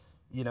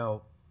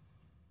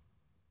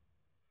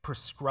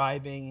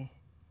 prescribing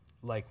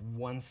like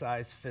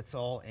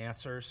one-size-fits-all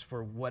answers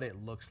for what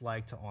it looks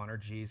like to honor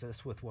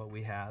Jesus with what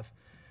we have,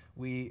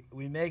 we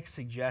make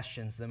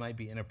suggestions that might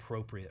be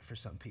inappropriate for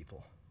some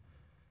people.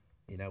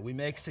 We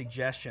make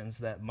suggestions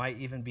that might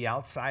even be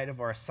outside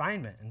of our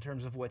assignment in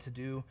terms of what to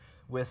do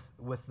with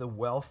the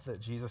wealth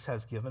that Jesus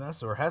has given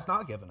us or has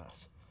not given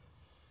us.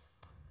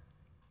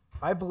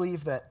 I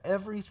believe that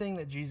everything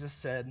that Jesus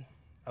said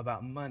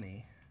about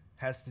money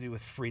has to do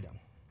with freedom.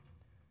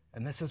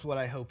 And this is what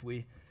I hope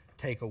we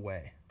take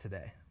away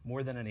today,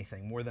 more than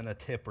anything, more than a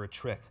tip or a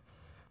trick.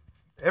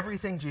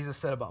 Everything Jesus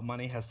said about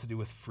money has to do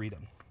with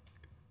freedom.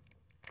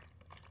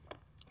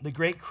 The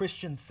great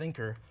Christian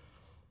thinker,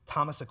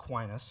 Thomas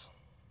Aquinas,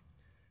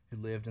 who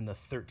lived in the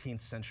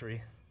 13th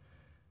century,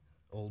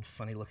 old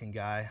funny-looking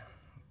guy,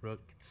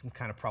 wrote some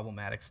kind of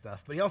problematic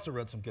stuff, but he also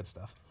wrote some good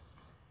stuff.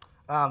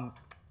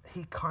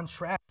 He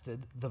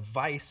contrasted the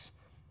vice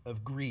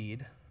of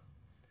greed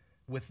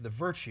with the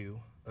virtue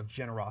of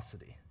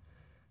generosity.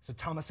 So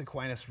Thomas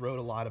Aquinas wrote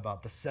a lot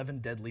about the 7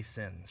 deadly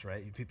sins,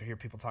 right? You hear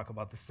people talk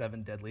about the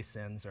 7 deadly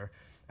sins, or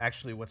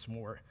actually what's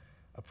more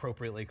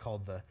appropriately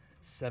called the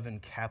 7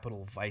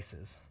 capital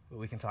vices, but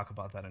we can talk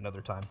about that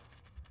another time.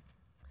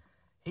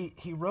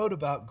 He wrote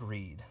about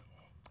greed,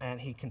 and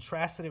he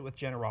contrasted it with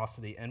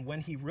generosity, and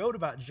when he wrote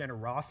about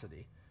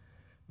generosity,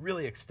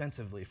 really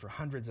extensively for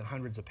hundreds and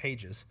hundreds of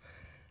pages,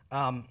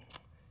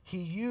 he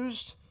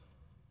used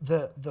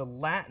the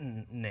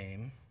Latin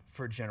name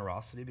for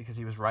generosity because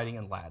he was writing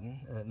in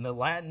Latin, and the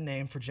Latin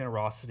name for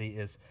generosity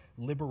is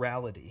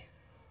liberality.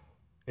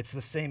 It's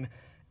the same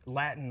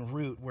Latin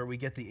root where we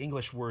get the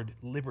English word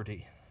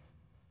liberty.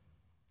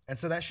 And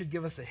so that should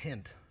give us a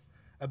hint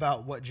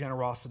about what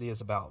generosity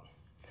is about.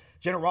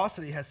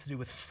 Generosity has to do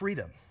with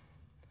freedom.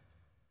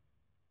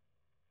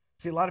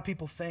 See, a lot of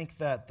people think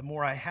that the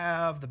more I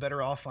have, the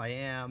better off I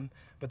am,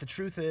 but the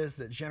truth is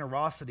that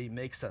generosity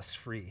makes us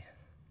free.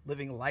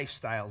 Living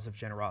lifestyles of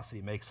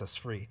generosity makes us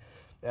free.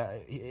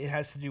 It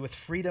has to do with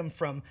freedom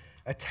from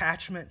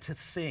attachment to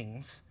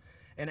things,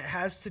 and it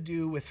has to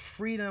do with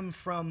freedom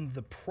from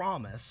the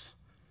promise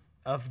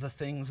of the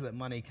things that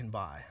money can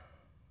buy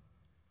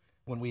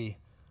when we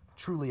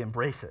truly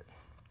embrace it.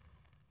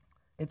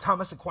 In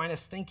Thomas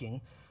Aquinas'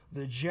 thinking,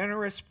 the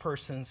generous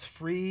person's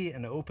free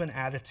and open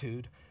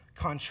attitude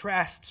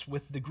contrasts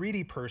with the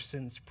greedy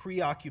person's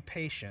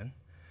preoccupation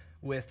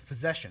with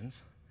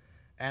possessions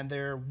and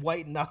their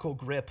white-knuckle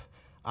grip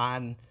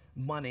on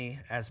money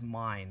as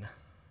mine.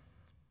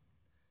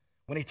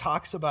 When he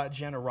talks about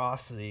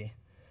generosity,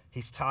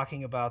 he's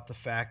talking about the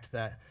fact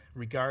that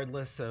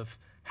regardless of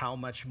how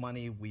much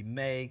money we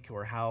make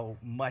or how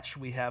much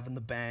we have in the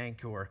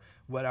bank or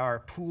what our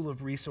pool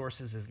of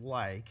resources is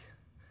like,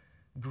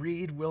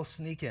 greed will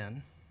sneak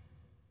in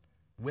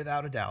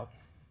without a doubt,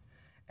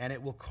 and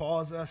it will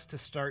cause us to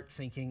start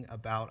thinking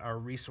about our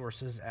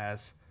resources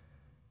as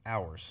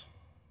ours.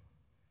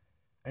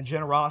 And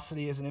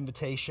generosity is an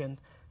invitation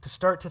to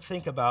start to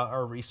think about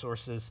our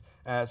resources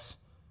as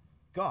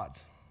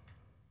God's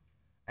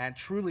and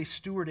truly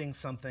stewarding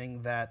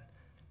something that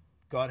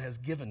God has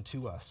given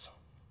to us.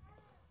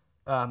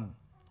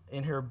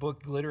 In her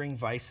book, Glittering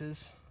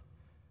Vices,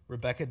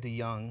 Rebecca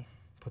DeYoung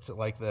puts it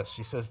like this.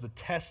 She says, "The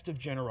test of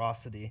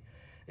generosity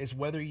is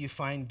whether you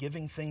find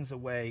giving things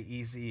away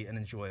easy and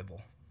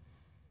enjoyable."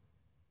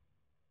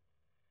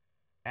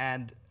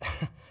 And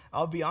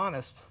I'll be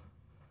honest,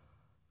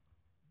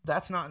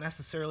 that's not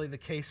necessarily the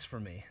case for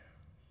me.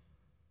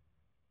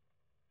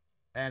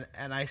 And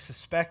I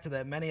suspect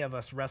that many of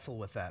us wrestle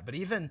with that. But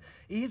even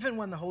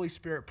when the Holy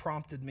Spirit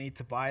prompted me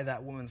to buy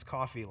that woman's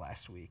coffee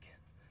last week,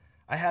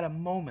 I had a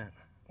moment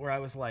where I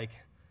was like,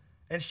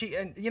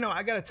 And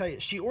I got to tell you,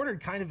 she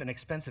ordered kind of an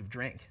expensive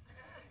drink.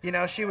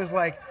 She was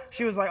like,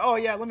 oh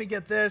yeah, let me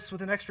get this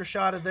with an extra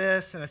shot of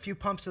this and a few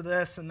pumps of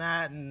this and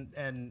that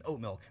and oat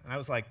milk. And I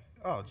was like,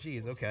 oh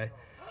geez, okay.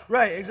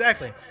 Right,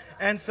 exactly.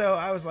 And so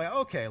I was like,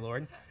 okay,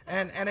 Lord.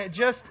 And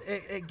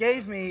it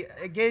gave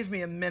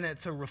me a minute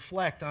to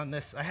reflect on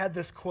this. I had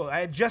this quote. I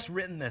had just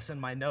written this in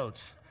my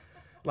notes,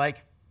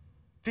 like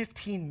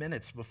 15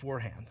 minutes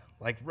beforehand,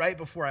 like right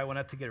before I went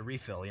up to get a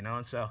refill,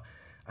 And so,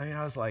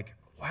 I was like,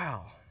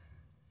 wow,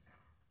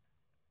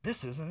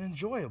 this isn't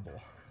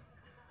enjoyable.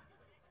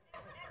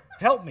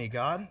 Help me,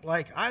 God.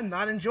 Like, I'm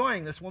not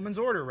enjoying this woman's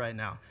order right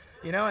now,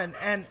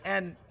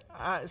 and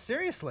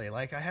seriously,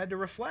 like I had to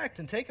reflect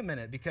and take a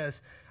minute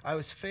because I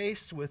was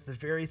faced with the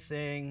very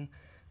thing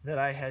that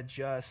I had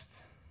just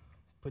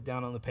put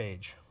down on the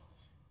page.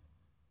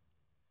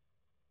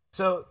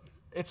 So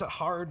it's a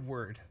hard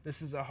word.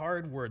 This is a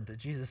hard word that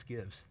Jesus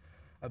gives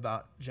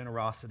about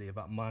generosity,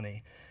 about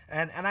money.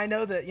 And I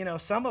know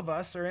that, some of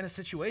us are in a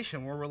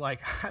situation where we're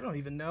like, I don't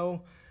even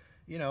know,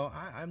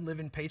 I'm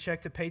living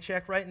paycheck to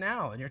paycheck right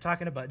now. And you're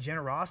talking about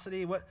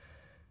generosity.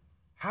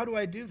 How do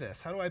I do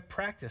this? How do I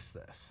practice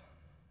this?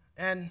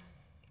 And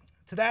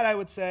to that I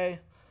would say,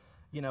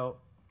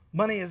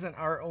 money isn't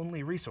our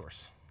only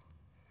resource.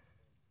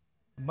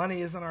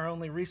 Money isn't our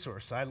only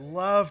resource. I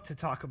love to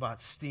talk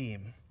about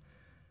STEAM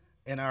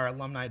in our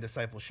alumni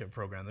discipleship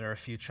program. There are a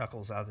few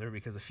chuckles out there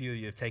because a few of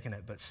you have taken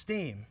it, but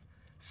STEAM,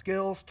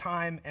 skills,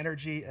 time,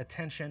 energy,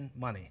 attention,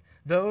 money.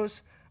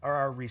 Those are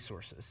our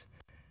resources.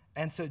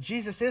 And so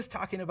Jesus is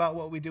talking about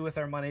what we do with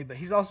our money, but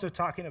he's also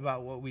talking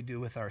about what we do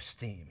with our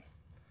STEAM.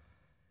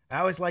 I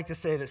always like to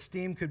say that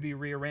STEAM could be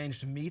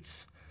rearranged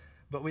meats,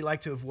 but we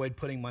like to avoid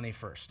putting money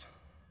first.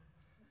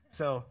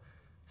 So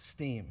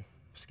STEAM,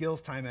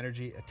 skills, time,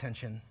 energy,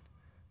 attention,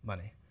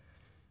 money.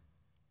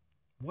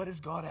 What is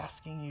God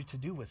asking you to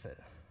do with it?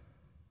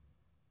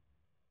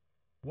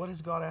 What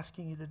is God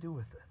asking you to do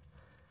with it?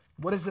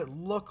 What does it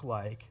look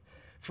like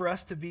for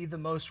us to be the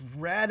most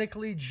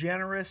radically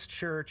generous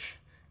church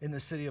in the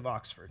city of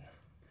Oxford?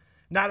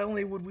 Not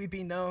only would we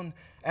be known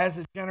as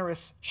a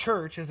generous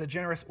church, as a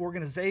generous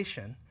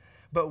organization,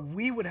 but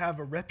we would have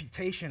a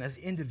reputation as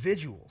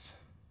individuals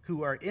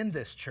who are in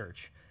this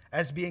church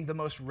as being the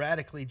most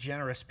radically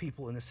generous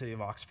people in the city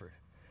of Oxford.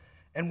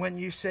 And when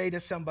you say to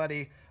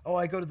somebody, oh,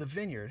 I go to the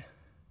Vineyard,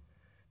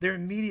 their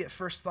immediate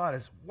first thought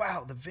is,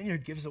 wow, the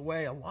Vineyard gives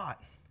away a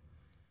lot.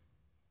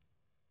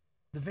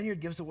 The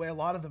Vineyard gives away a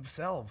lot of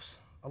themselves,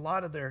 a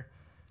lot of their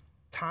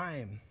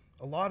time,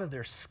 a lot of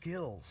their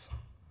skills.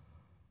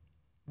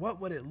 What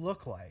would it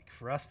look like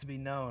for us to be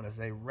known as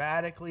a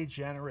radically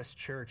generous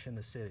church in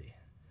the city?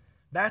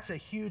 That's a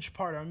huge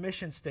part of our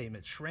mission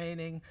statement,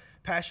 training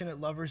passionate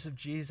lovers of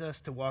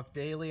Jesus to walk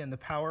daily in the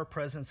power,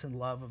 presence, and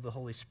love of the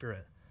Holy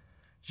Spirit.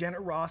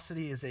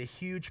 Generosity is a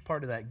huge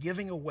part of that,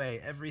 giving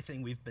away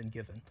everything we've been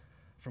given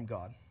from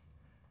God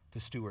to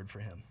steward for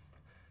him.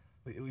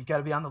 We've got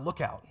to be on the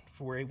lookout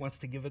for where he wants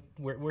to give it,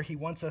 where he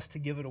wants us to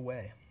give it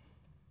away.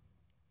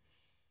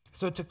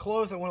 So to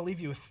close, I want to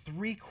leave you with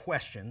 3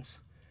 questions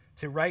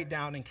to write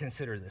down and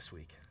consider this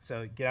week.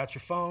 So get out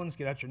your phones,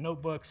 get out your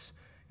notebooks,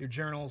 your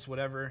journals,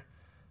 whatever.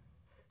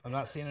 I'm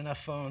not seeing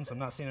enough phones. I'm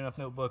not seeing enough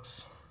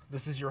notebooks.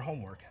 This is your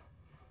homework.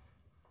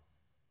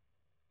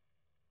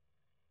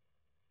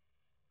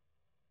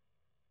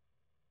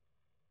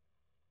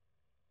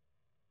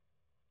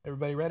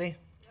 Everybody ready?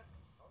 Yep.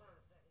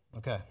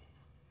 Okay.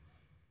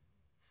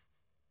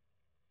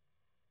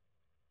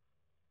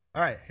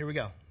 All right, here we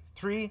go.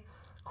 3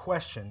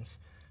 questions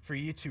for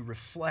you to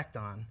reflect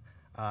on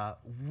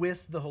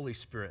with the Holy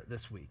Spirit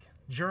this week.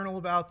 Journal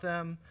about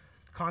them,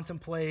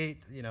 contemplate,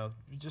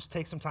 just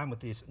take some time with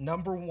these.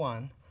 Number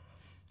 1,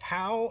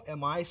 how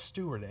am I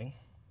stewarding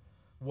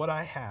what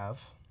I have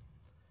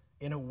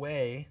in a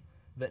way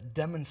that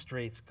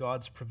demonstrates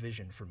God's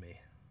provision for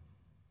me?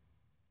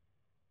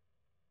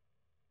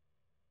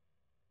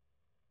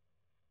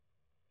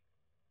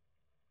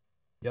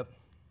 Yep.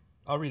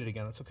 I'll read it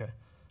again. That's okay.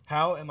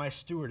 How am I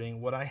stewarding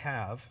what I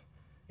have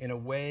in a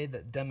way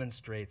that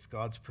demonstrates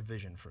God's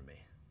provision for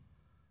me?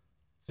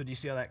 So do you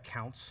see how that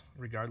counts,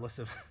 regardless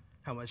of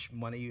how much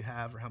money you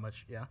have or how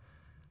much,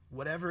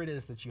 whatever it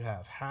is that you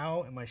have,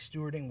 how am I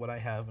stewarding what I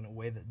have in a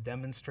way that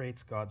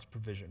demonstrates God's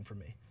provision for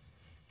me?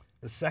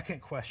 The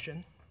second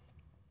question,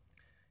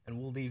 and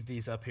we'll leave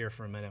these up here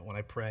for a minute when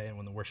I pray and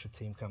when the worship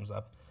team comes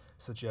up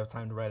so that you have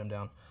time to write them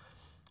down.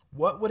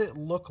 What would it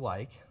look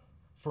like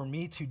for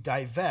me to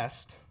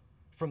divest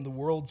from the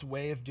world's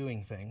way of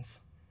doing things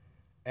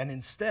and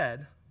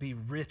instead be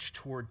rich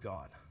toward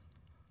God?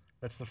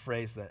 That's the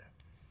phrase that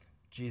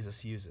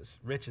Jesus uses.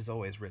 Rich is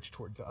always rich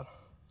toward God.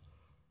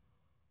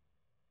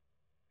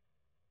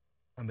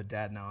 I'm a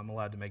dad now. I'm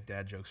allowed to make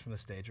dad jokes from the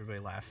stage.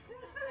 Everybody laugh.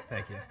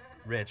 Thank you.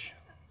 Rich,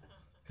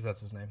 because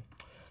that's his name.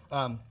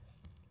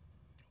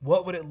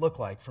 What would it look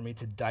like for me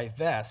to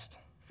divest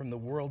from the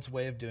world's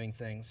way of doing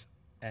things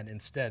and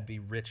instead be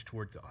rich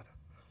toward God?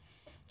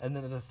 And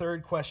then the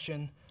third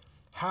question,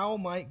 how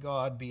might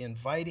God be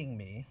inviting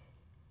me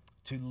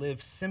to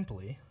live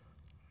simply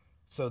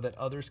so that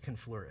others can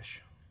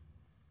flourish?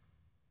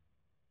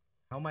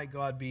 How might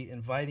God be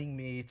inviting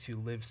me to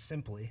live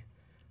simply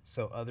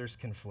so others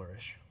can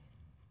flourish?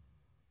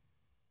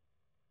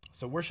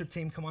 So worship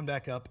team, come on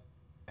back up,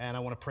 and I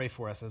want to pray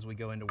for us as we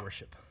go into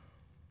worship.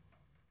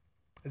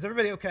 Is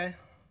everybody okay?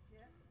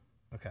 Yes.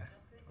 Okay.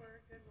 Good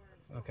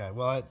word. Okay.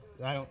 Well,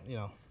 I don't,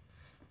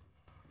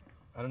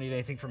 I don't need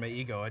anything for my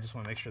ego. I just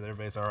want to make sure that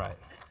everybody's all right.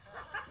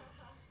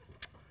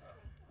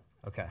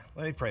 Okay.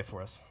 Let me pray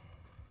for us.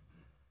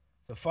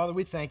 So, Father,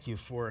 we thank you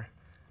for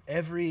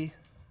every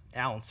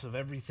ounce of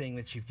everything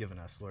that you've given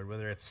us, Lord,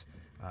 whether it's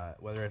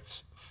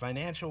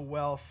financial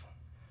wealth,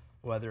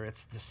 whether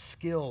it's the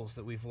skills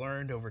that we've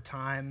learned over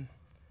time,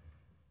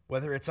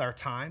 whether it's our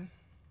time.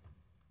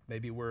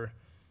 Maybe we're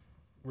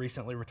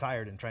recently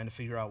retired and trying to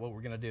figure out what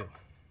we're going to do.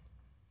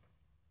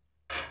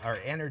 Our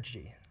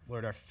energy,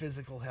 Lord, our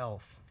physical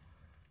health,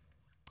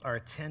 our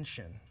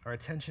attention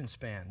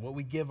span, what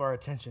we give our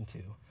attention to,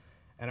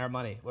 and our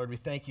money. Lord, we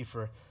thank you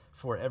for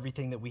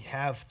everything that we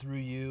have through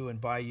you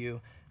and by you.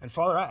 And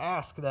Father, I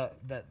ask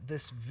that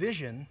this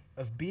vision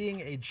of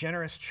being a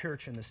generous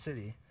church in the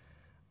city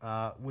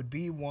would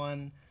be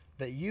one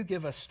that you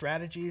give us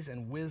strategies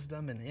and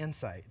wisdom and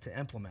insight to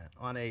implement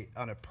on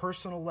a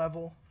personal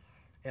level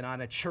and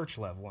on a church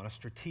level, on a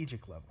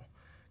strategic level.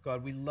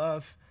 God, we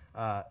love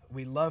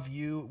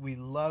you. We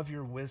love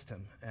your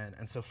wisdom.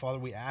 And so, Father,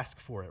 we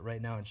ask for it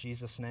right now in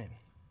Jesus' name.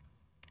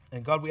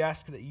 And God, we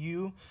ask that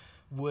you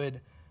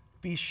would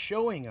be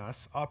showing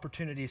us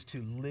opportunities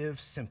to live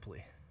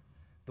simply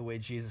the way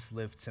Jesus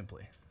lived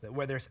simply. That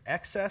where there's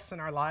excess in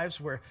our lives,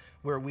 where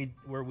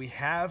we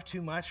have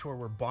too much, where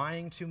we're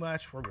buying too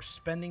much, where we're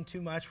spending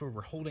too much, where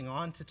we're holding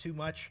on to too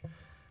much,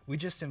 we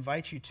just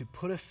invite you to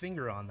put a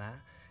finger on that,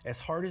 as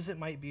hard as it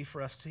might be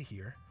for us to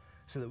hear,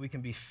 so that we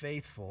can be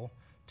faithful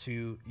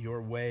to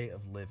your way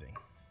of living.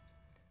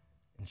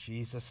 In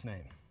Jesus'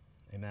 name,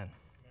 amen.